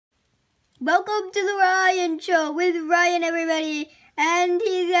Welcome to the Ryan Show with Ryan, everybody, and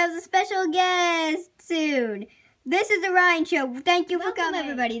he has a special guest soon. This is the Ryan Show. Thank you for coming,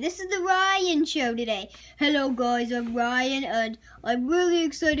 everybody. This is the Ryan Show today. Hello, guys. I'm Ryan, and I'm really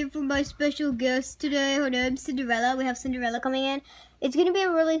excited for my special guest today. Her name's Cinderella. We have Cinderella coming in. It's gonna be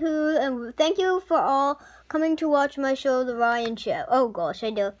a really cool, and thank you for all coming to watch my show, The Ryan Show. Oh gosh,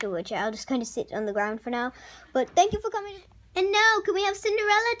 I don't have to watch it. I'll just kind of sit on the ground for now. But thank you for coming. And now, can we have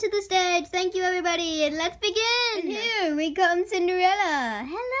Cinderella to the stage? Thank you, everybody, and let's begin. And here we come, Cinderella.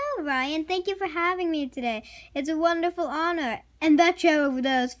 Hello, Ryan. Thank you for having me today. It's a wonderful honor. And that chair over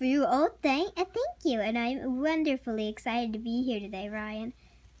there is for you. Oh, thank you. And I'm wonderfully excited to be here today, Ryan.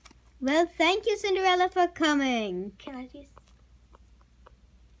 Well, thank you, Cinderella, for coming. Can I just...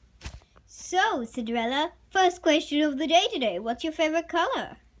 So, Cinderella, first question of the day today. What's your favorite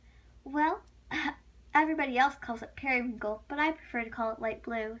color? Well, everybody else calls it periwinkle, but I prefer to call it light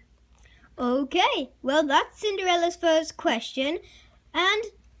blue. Okay, well, that's Cinderella's first question. And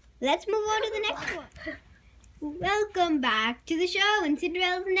let's move on to the next one. Welcome back to the show. And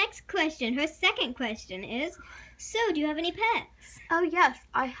Cinderella's next question, her second question is, so do you have any pets? Oh yes,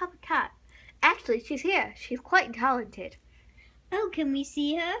 I have a cat. Actually, she's here. She's quite talented. Oh, can we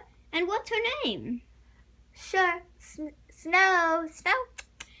see her? And what's her name? Sure. Snow.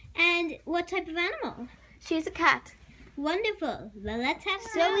 And what type of animal? She's a cat. Wonderful. Well, let's have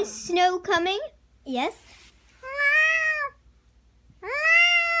So is Snow coming? Yes.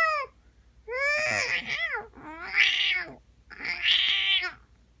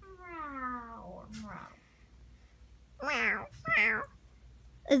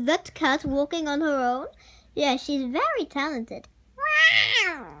 Is that cat walking on her own? Yeah, she's very talented.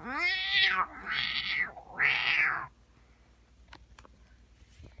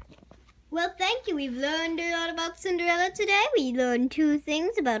 Well, thank you. We've learned a lot about Cinderella today. We learned 2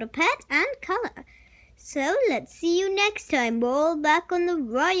 things about a pet and color. So let's see you next time. We're all back on the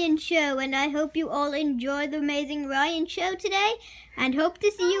Ryan Show, and I hope you all enjoy the amazing Ryan Show today, and hope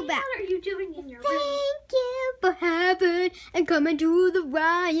to see you back. What are you doing in your room? Thank you for having and coming to the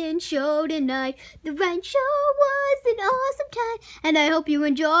Ryan Show tonight. The Ryan Show was an awesome time, and I hope you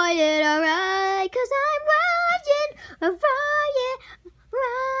enjoyed it, alright? 'Cause I'm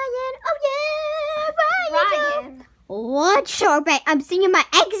Ryan, oh yeah, Ryan. What, Sorbet? I'm singing my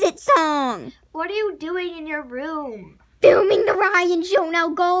exit song. What are you doing in your room? Filming the Ryan Show. Now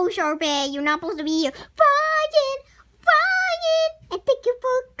go, Sorbet. You're not supposed to be here. Ryan, and thank you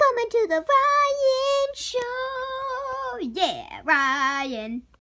for coming to the Ryan Show. Yeah, Ryan.